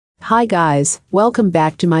Hi guys, welcome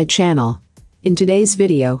back to my channel. In today's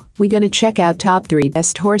video, we're gonna check out top 3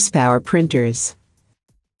 best horsepower printers.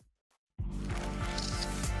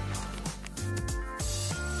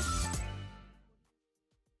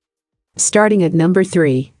 Starting at number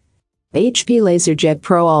 3. HP LaserJet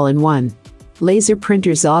Pro All-in-One. Laser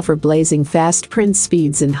printers offer blazing fast print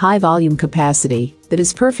speeds and high volume capacity that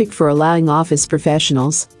is perfect for allowing office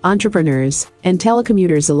professionals, entrepreneurs, and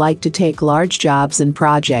telecommuters alike to take large jobs and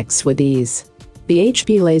projects with ease. The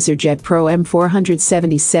HP LaserJet Pro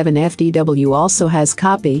M477 FDW also has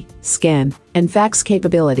copy, scan, and fax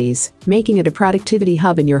capabilities, making it a productivity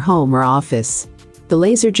hub in your home or office. The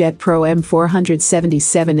LaserJet Pro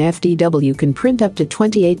M477 FDW can print up to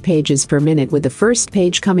 28 pages per minute, with the first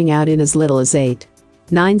page coming out in as little as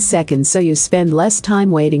 8-9 seconds, so you spend less time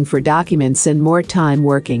waiting for documents and more time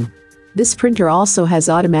working. This printer also has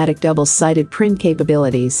automatic double-sided print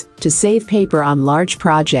capabilities to save paper on large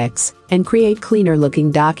projects and create cleaner-looking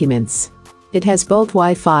documents. It has both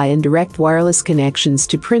Wi-Fi and direct wireless connections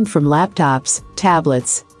to print from laptops,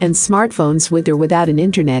 tablets, and smartphones with or without an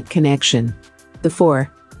internet connection. The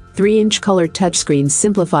 4.3-inch color touchscreen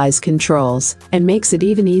simplifies controls and makes it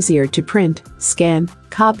even easier to print, scan,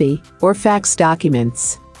 copy, or fax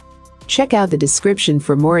documents. Check out the description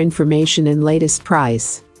for more information and latest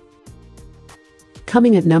price.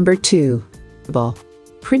 Coming at number 2.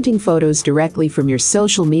 Printing photos directly from your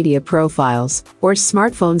social media profiles or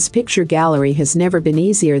smartphone's picture gallery has never been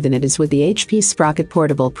easier than it is with the HP Sprocket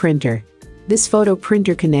Portable Printer. This photo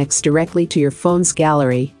printer connects directly to your phone's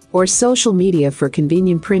gallery or social media for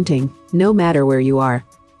convenient printing, no matter where you are.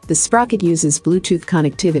 The Sprocket uses Bluetooth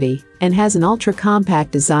connectivity and has an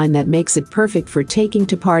ultra-compact design that makes it perfect for taking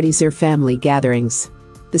to parties or family gatherings.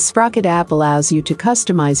 The Sprocket app allows you to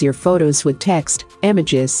customize your photos with text,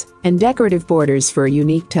 images, and decorative borders for a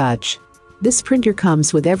unique touch. This printer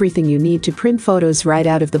comes with everything you need to print photos right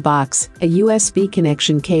out of the box: a USB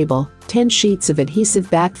connection cable, 10 sheets of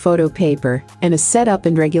adhesive-backed photo paper, and a setup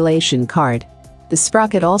and regulation card. The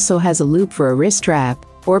Sprocket also has a loop for a wrist strap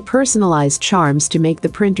or personalized charms to make the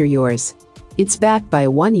printer yours. It's backed by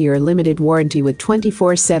a 1-year limited warranty with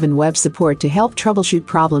 24/7 web support to help troubleshoot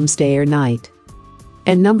problems day or night.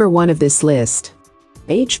 And number 1 of this list.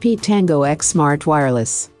 HP Tango X Smart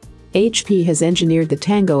Wireless. HP has engineered the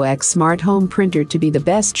Tango X Smart Home Printer to be the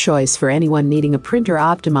best choice for anyone needing a printer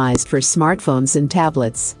optimized for smartphones and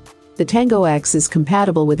tablets. The Tango X is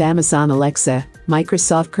compatible with Amazon Alexa,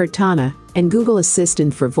 Microsoft Cortana, and Google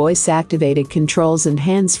Assistant for voice-activated controls and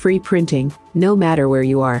hands-free printing, no matter where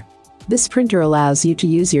you are. This printer allows you to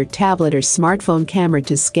use your tablet or smartphone camera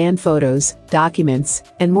to scan photos, documents,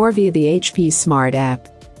 and more via the HP Smart app.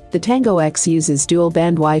 The Tango X uses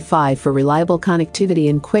dual-band Wi-Fi for reliable connectivity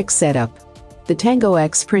and quick setup. The Tango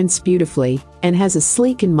X prints beautifully and has a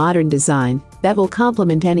sleek and modern design that will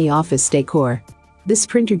complement any office decor. This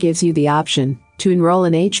printer gives you the option to enroll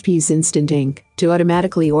in HP's Instant Ink to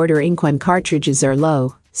automatically order ink when cartridges are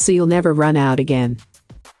low, so you'll never run out again.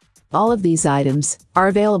 All of these items are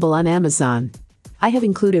available on Amazon. I have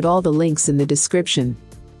included all the links in the description.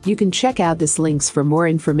 You can check out these links for more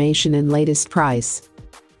information and latest price.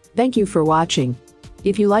 Thank you for watching.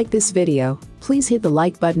 If you like this video, please hit the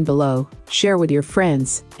like button below, share with your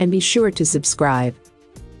friends, and be sure to subscribe.